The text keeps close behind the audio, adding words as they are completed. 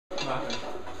Waffe.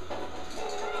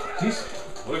 Siehst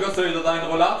Holger, soll ich dir deinen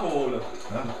Rollator holen?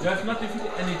 Ja, es macht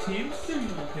definitiv any Teams.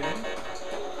 Okay.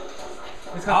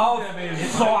 Jetzt auf! kannst du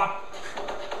wählen. So! Ah,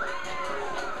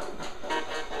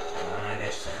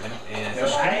 der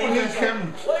Schein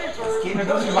kämpft. Es geht mir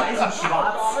durch weiß und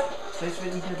schwarz. Selbst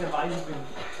wenn ich nicht der Weiße bin.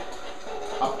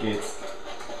 Ab geht's.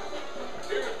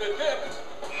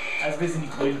 Also wir sind die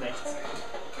Grünen rechts.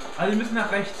 Also wir müssen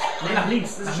nach rechts. Nee, nach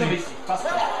links, das ist schon wichtig. Passt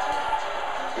schon.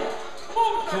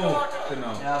 So,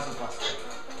 genau. Ja, so passt.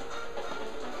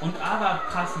 Und aber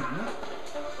passen, ne?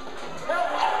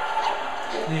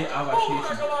 Nee, aber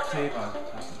schießen. Saber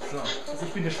passen. So. Also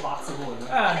ich bin der schwarze wohl, ne?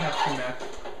 Ah, ich hab's gemerkt.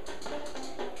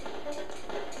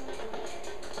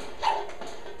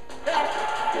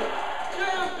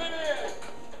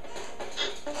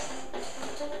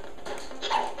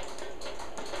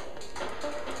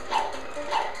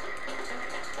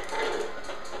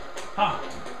 Ha!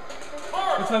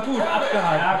 Das war gut,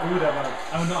 abgehalten. Ja gut,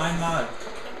 Aber nur einmal.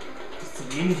 das ist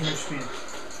zu wenig in dem Spiel.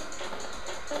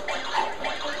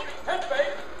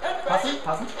 Passen,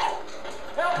 passen.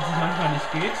 Dass es manchmal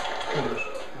nicht geht. Komisch.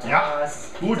 Ja, es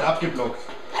ist gut abgeblockt.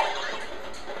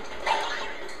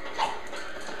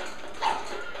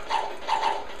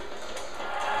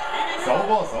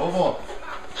 Sauber, sauber.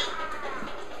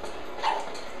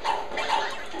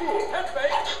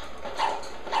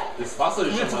 Das Wasser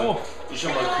ist Jetzt schon, mal, hoch. ist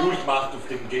schon mal cool gemacht auf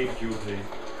dem Gamecube. Hey.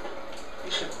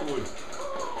 Ist ja cool.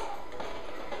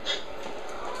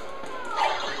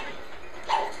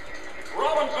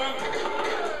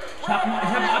 Ich hab ihn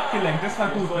abgelenkt, das war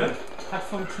gut, ne? Hat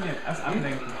funktioniert. Erst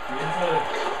ablenken.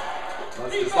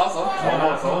 Was ist das Wasser?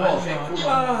 Sauber, sauber.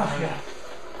 Ah, ja.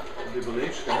 Und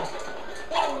überlegst, gell?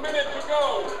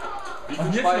 Wie Was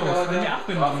ist viel jetzt Speicher los? hat Wenn die der?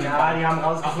 abgenommen Ja, die haben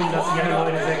rausgefunden, dass die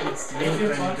Leute sehr gut streamen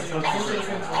können. 24 Das wird so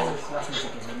viel lassen sie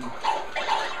gewinnen.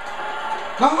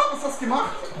 Na, was hast du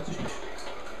gemacht? Guck dir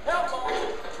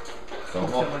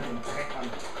Sauber. mal den Dreck an.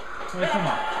 So, jetzt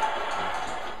nochmal.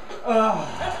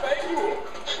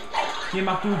 Hier,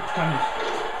 mach du, kann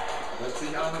ich. Hat sich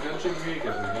einer ganz schön Mühe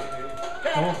gegeben.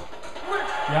 Hoch.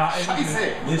 Ja, endlich. Scheiße.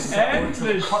 Mist.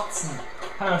 Endlich! Kotzen.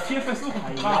 Hat er 4 Versuche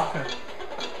gebraucht.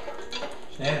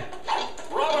 Schnell.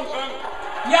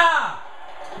 Ja!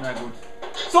 Na gut.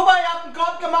 Super, ihr habt einen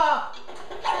Gott gemacht!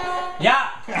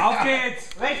 Ja, auf geht's!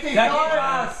 Richtig, Da toll! geht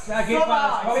was! Da geht Super,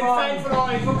 was! ich bin Komm Fan on. von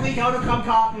euch. Wo krieg ich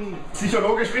Autogrammkarten?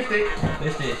 Psychologisch wichtig.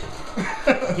 Richtig.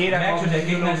 Jeder Merkt schon, der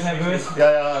Gegner ist nervös.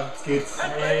 Ja, ja, jetzt geht's.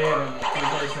 Nee, dann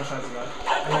ist mir scheißegal.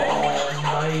 Oh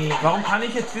nein. Warum kann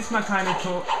ich jetzt diesmal keine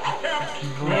Tor...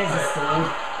 Nee, es ist so.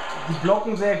 Die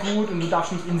blocken sehr gut und du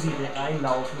darfst nicht in sie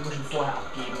reinlaufen. Du musst ihn vorher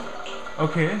abgeben.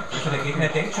 Okay. Also der Gegner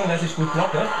denkt schon, dass ich gut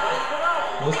blocke.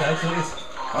 Wo es gar nicht so ist.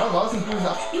 Ja, war es ein gutes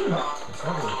Abspiel, ne? Das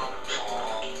war gut.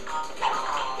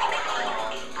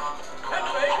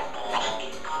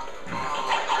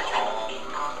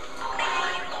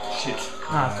 Shit.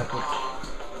 Ah, ist doch gut.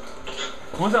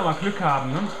 Muss aber Glück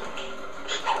haben, ne?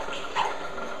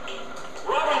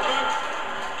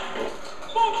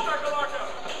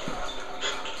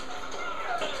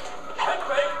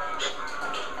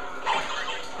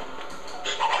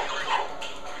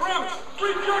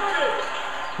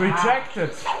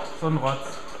 Rejected. So ein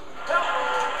Rotz.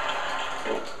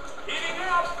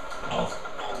 Auf.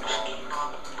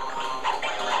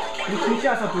 Nicht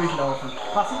einfach durchlaufen.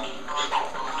 Passen?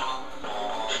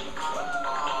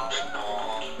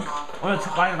 Und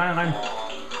jetzt rein.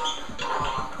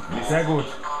 Sehr gut.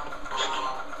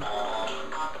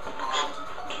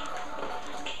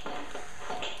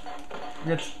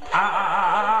 Jetzt.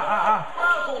 Ah,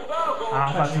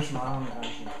 was nicht machen.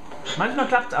 manchmal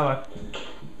klappt aber.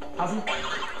 Passen?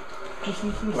 Nicht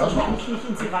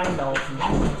in sie reinlaufen.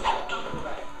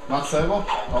 Mach selber.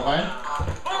 Hau rein.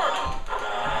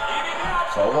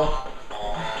 Sauber.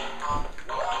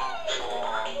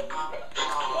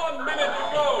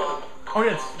 Oh,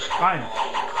 jetzt rein.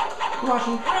 Du hast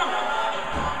ihn.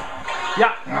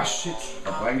 Ja. Ah, shit.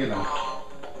 Hab reingelangt.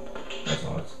 Das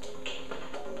war's.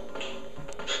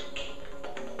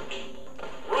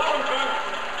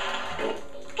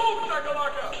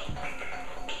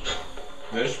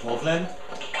 Wer ist Portland?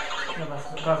 Ja,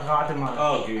 was rate mal.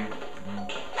 Ah, okay.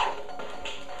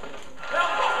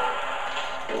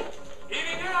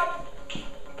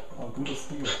 Oh, gutes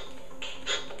Stil.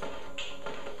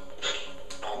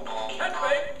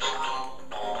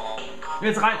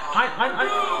 Jetzt rein.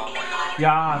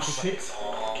 Ja, Shit.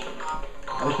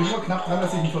 Aber ich bin nur knapp dran,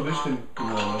 dass ich ihn verwischt bin.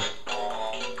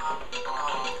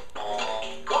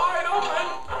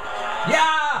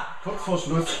 Ja! Kurz vor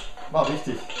Schluss. War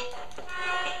wichtig.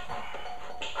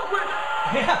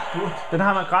 Ja, gut. Den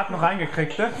haben wir gerade noch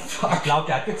reingekriegt, ne? Ich glaube,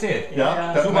 der hat gezählt.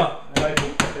 Ja, der super. Drei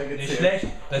Punkte, der gezählt. Nicht schlecht.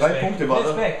 3 Punkte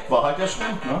Respekt. war halt der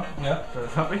Schwund, ne? Ja.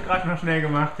 Das habe ich gerade noch schnell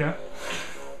gemacht, ja.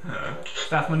 Das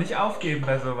darf man nicht aufgeben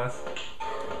bei sowas.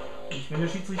 Nicht, wenn der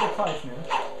Schiedsrichter pfeift, ne?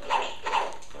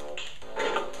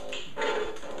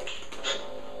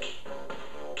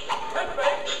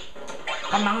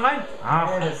 Komm, mach rein! Ah,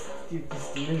 Ja, das ist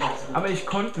die Minderheit. aber ich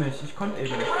konnte nicht, ich konnte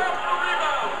eben nicht.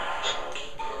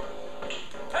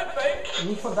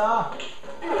 Nicht von da.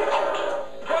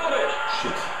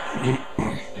 Shit. Wir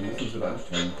müssen uns wieder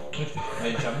anstrengen. Richtig.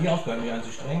 Ich habe nie aufgehört, mich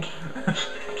anzustrengen.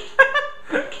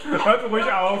 Hört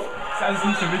ruhig auf, ist alles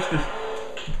nicht so wichtig.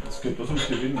 Es geht bloß ums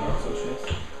Gewinnen, ne? So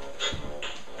schlecht.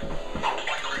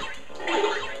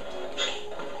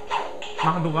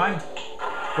 Machen du rein.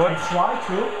 Gut. Try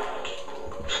to.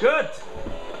 Gut.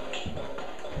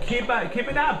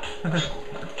 Keep it up.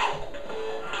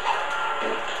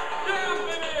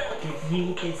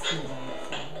 Wie bist du?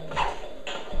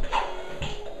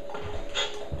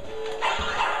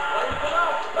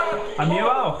 Bei mir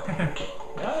aber auch. Ja,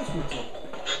 ist gut so.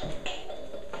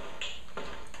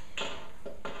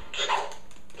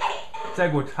 Sehr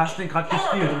gut. Hast du den gerade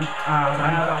gespielt? Ah,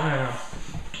 nein, ja.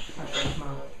 Wahrscheinlich mal.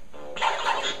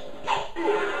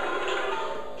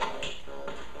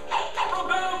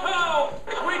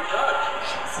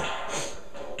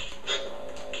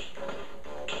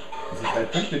 Diese 3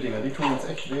 Punkte-Dinger, die tun uns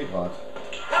echt weh gerade.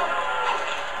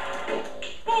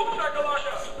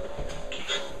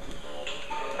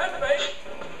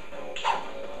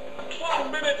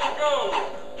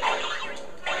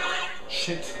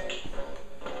 Shit.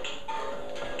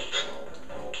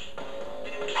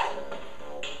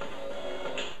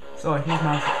 So, ich muss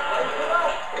mal.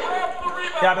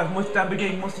 Ja,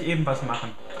 dagegen musste ich eben was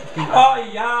machen. Oh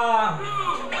ja!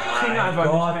 Das ging einfach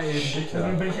Gott, nicht mehr eben. shit,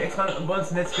 Deswegen bin ich extra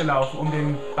ins Netz gelaufen, um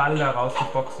den Ball da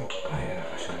rauszuboxen.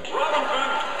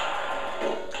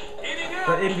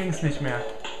 Da eben ging es nicht mehr.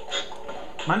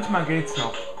 Manchmal geht's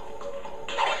noch.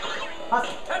 Was?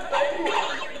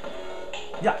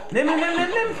 Ja, nimm.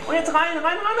 Und jetzt rein.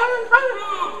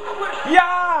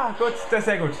 Ja, gut, das ist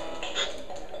sehr gut.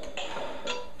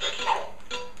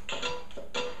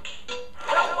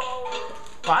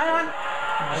 Rein.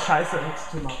 Scheiße.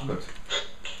 Nichts zu machen. Gut.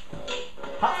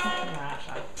 Ja,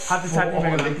 scheiße. Hat sich halt nicht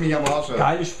mehr Leg gemacht. mich am Arsch. ey.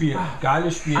 Geiles Spiel.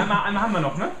 Geiles Spiel. Einmal haben wir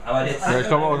noch, ne? Aber jetzt. Ja, ich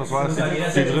glaube auch, das war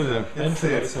jetzt die dritte. Jetzt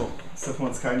zählt's. Jetzt dürfen wir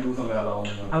uns keinen Loser mehr erlauben.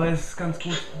 Ne? Aber es ist ganz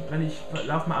gut, wenn ich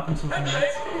laufe mal ab und zu vom Netz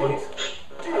und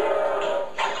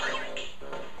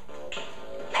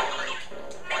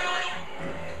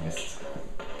Mist.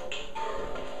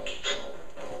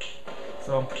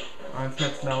 so, mal ins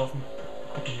Netz laufen.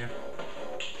 Gucken hier.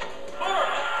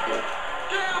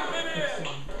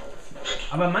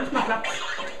 Aber manchmal klappt's.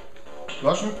 Du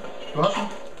hast ihn?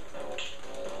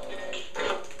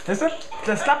 Weißt du?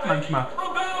 Das klappt manchmal.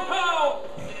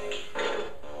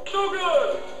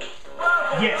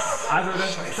 Yes! Also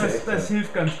Scheiße, das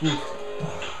hilft ganz gut.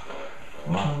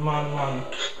 Mann.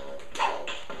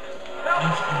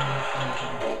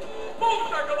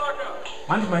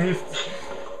 Manchmal hilft's.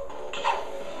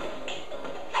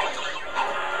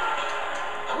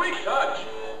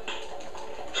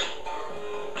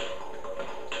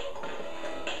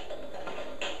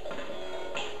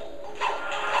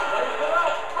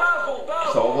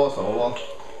 Sauber.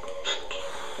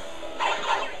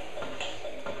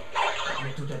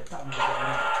 Wie du der Damm.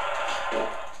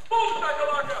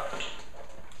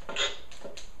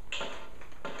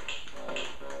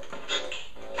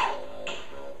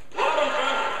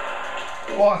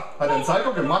 Boah, hat er einen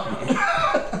Psycho gemacht?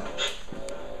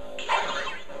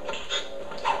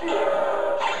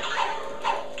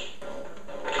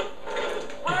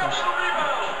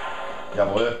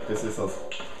 Jawohl, das ist es.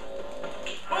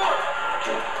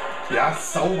 Ja,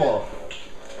 sauber.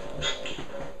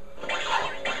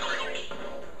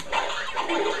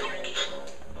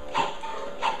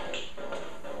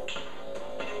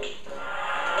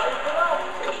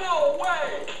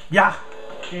 Ja,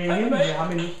 Geh hin, wir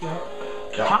haben ihn nicht gehabt.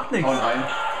 Ja, Macht nix. hauen rein.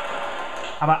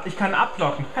 aber ich kann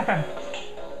abblocken.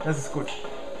 Das ist gut.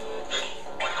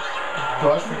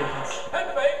 Du hast ihn.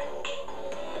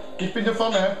 Ich bin hier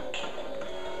vorne.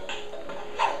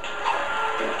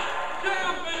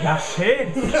 Ja,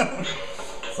 schön.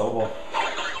 Sauber.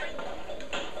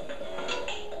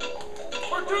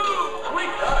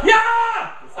 Ja!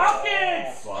 Auf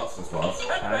geht's! Das war's.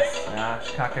 Scheiße. Ja,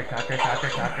 Kacke.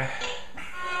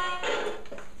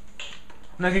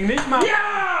 Und dann ging nicht mal.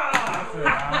 Ja!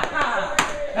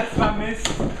 Das war Mist.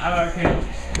 Aber okay.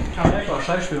 Das war ein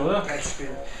Scheißspiel, oder? Geiles Spiel.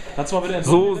 Kannst du mal bitte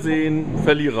So sehen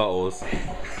Verlierer aus.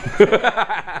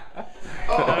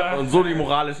 Und so die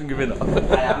moralischen Gewinner.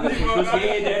 Ja, haben wir zum Schluss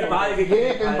jeden Ball gegeben.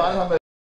 Jeden Ball haben wir